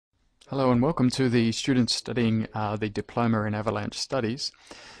Hello and welcome to the students studying the Diploma in Avalanche Studies.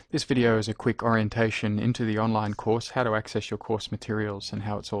 This video is a quick orientation into the online course, how to access your course materials and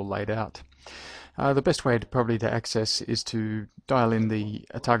how it's all laid out. The best way to access is to dial in the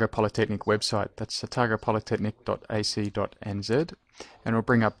Otago Polytechnic website. That's otagopolytechnic.ac.nz, and it'll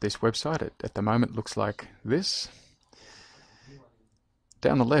bring up this website. It at the moment looks like this.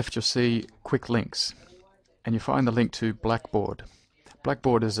 Down the left you'll see quick links, and you find the link to Blackboard.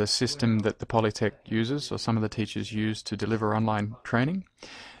 Blackboard is a system that the Polytech uses, or some of the teachers use, to deliver online training.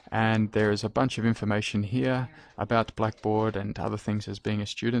 And there is a bunch of information here about Blackboard and other things as being a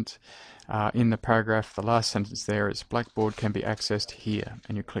student. In the paragraph, the last sentence there is Blackboard can be accessed here,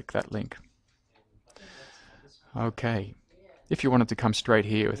 and you click that link. Okay. If you wanted to come straight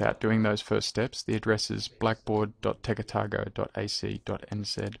here without doing those first steps, the address is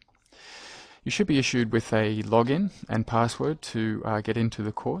blackboard.tekotago.ac.nz. You should be issued with a login and password to get into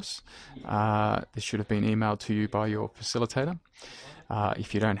the course. This should have been emailed to you by your facilitator.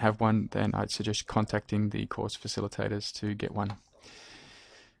 If you don't have one, then I'd suggest contacting the course facilitators to get one.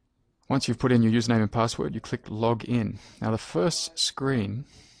 Once you've put in your username and password, you click log in. Now the first screen,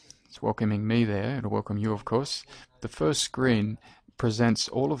 it's welcoming me there, it'll welcome you of course. The first screen presents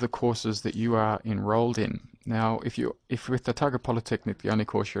all of the courses that you are enrolled in. Now, if with Otago Polytechnic the only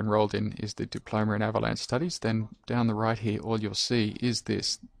course you're enrolled in is the Diploma in Avalanche Studies, then down the right here all you'll see is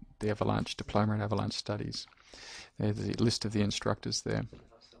this, the Avalanche Diploma in Avalanche Studies. There's the list of the instructors there.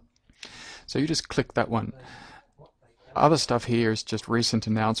 So you just click that one. Other stuff here is just recent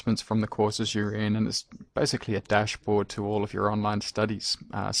announcements from the courses you're in, and it's basically a dashboard to all of your online studies.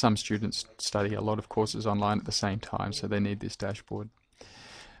 Some students study a lot of courses online at the same time, so they need this dashboard.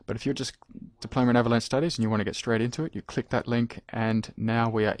 But if you're just Diploma in Avalanche Studies and you want to get straight into it, you click that link, and now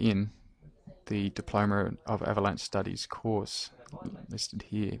we are in the Diploma of Avalanche Studies course listed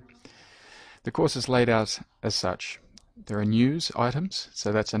here. The course is laid out as such. There are news items,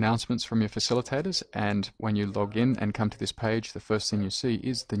 so that's announcements from your facilitators, and when you log in and come to this page, the first thing you see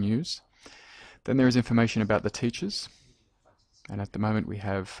is the news. Then there is information about the teachers, and at the moment we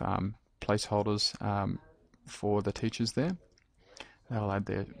have placeholders for the teachers there. They'll add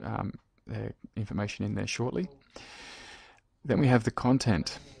their information in there shortly. Then we have the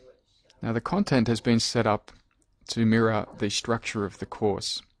content. Now the content has been set up to mirror the structure of the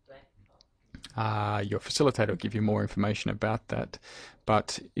course. Your facilitator will give you more information about that,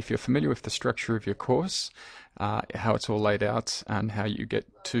 but if you're familiar with the structure of your course, how it's all laid out and how you get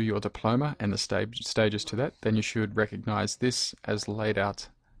to your diploma and the stages to that, then you should recognize this as laid out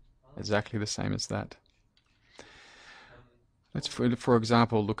exactly the same as that. Let's, for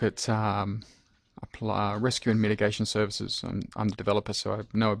example, look at rescue and mitigation services. I'm the developer, so I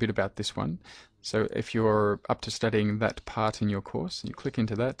know a bit about this one. So if you're up to studying that part in your course, you click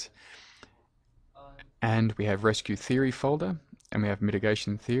into that, and we have rescue theory folder, and we have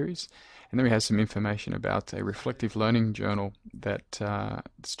mitigation theories, and then we have some information about a reflective learning journal that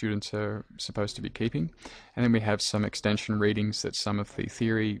students are supposed to be keeping, and then we have some extension readings that some of the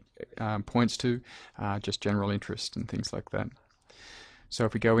theory points to, just general interest and things like that. So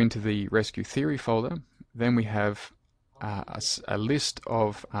if we go into the rescue theory folder, then we have a list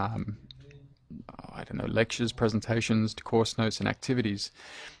of lectures, presentations, course notes and activities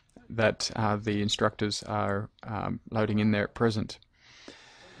that the instructors are loading in there at present.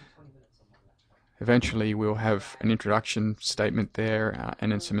 Eventually we'll have an introduction statement there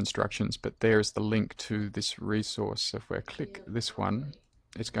and then some instructions, but there's the link to this resource. So if we click this one,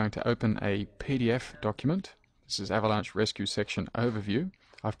 it's going to open a PDF document. This is Avalanche Rescue Section Overview.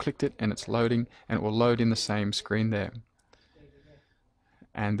 I've clicked it and it's loading, and it will load in the same screen there.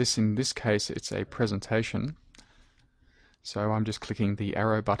 And this, in this case, it's a presentation. So I'm just clicking the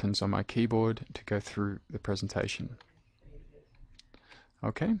arrow buttons on my keyboard to go through the presentation.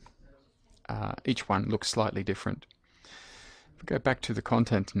 Okay. Each one looks slightly different. If we go back to the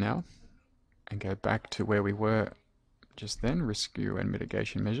content now and go back to where we were just then, rescue and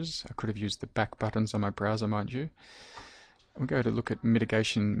mitigation measures. I could have used the back buttons on my browser, mind you. We'll go to look at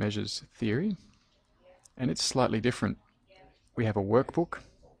mitigation measures theory, and it's slightly different. We have a workbook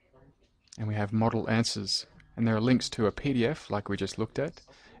and we have model answers, and there are links to a PDF like we just looked at,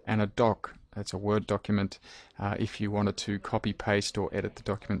 and a doc. That's a Word document if you wanted to copy, paste or edit the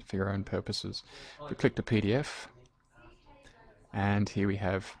document for your own purposes. We click the PDF, and here we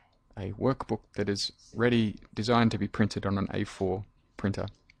have a workbook that is ready, designed to be printed on an A4 printer,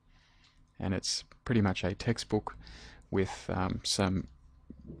 and it's pretty much a textbook with some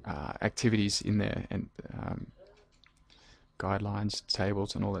activities in there and guidelines,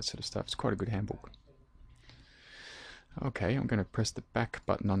 tables and all that sort of stuff. It's quite a good handbook. Okay, I'm going to press the back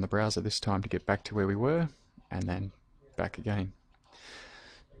button on the browser this time to get back to where we were, and then back again.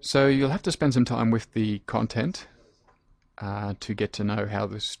 So you'll have to spend some time with the content to get to know how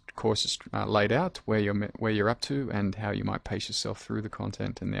this course is laid out, where you're up to, and how you might pace yourself through the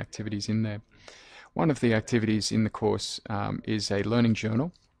content and the activities in there. One of the activities in the course is a learning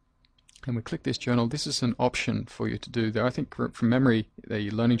journal. And we click this journal. This is an option for you to do. Though I think from memory, the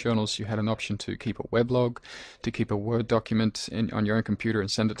learning journals, you had an option to keep a weblog, to keep a Word document on your own computer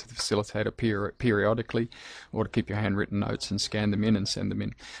and send it to the facilitator periodically, or to keep your handwritten notes and scan them in and send them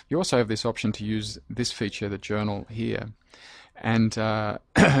in. You also have this option to use this feature, the journal here. And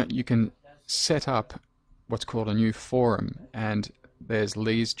you can set up what's called a new forum. And there's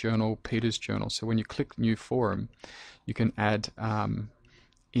Lee's journal, Peter's journal. So when you click new forum, you can add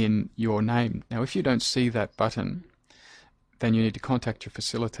in your name. Now, if you don't see that button, then you need to contact your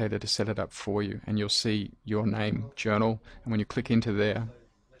facilitator to set it up for you, and you'll see your name, journal, and when you click into there,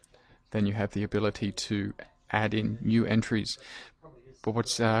 then you have the ability to add in new entries. But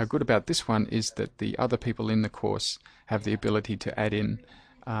what's good about this one is that the other people in the course have the ability to add in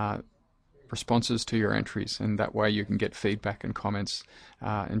responses to your entries, and that way you can get feedback and comments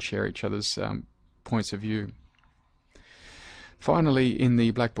and share each other's points of view. Finally, in the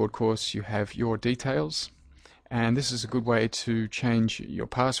Blackboard course, you have your details, and this is a good way to change your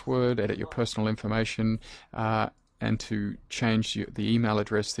password, edit your personal information, and to change the email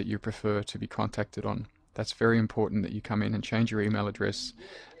address that you prefer to be contacted on. That's very important that you come in and change your email address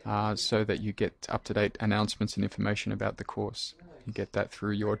so that you get up-to-date announcements and information about the course. You get that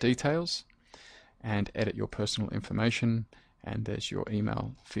through your details and edit your personal information, and there's your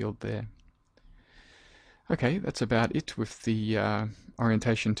email field there. Okay, that's about it with the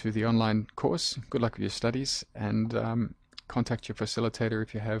orientation to the online course. Good luck with your studies, and contact your facilitator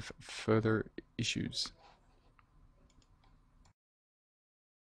if you have further issues.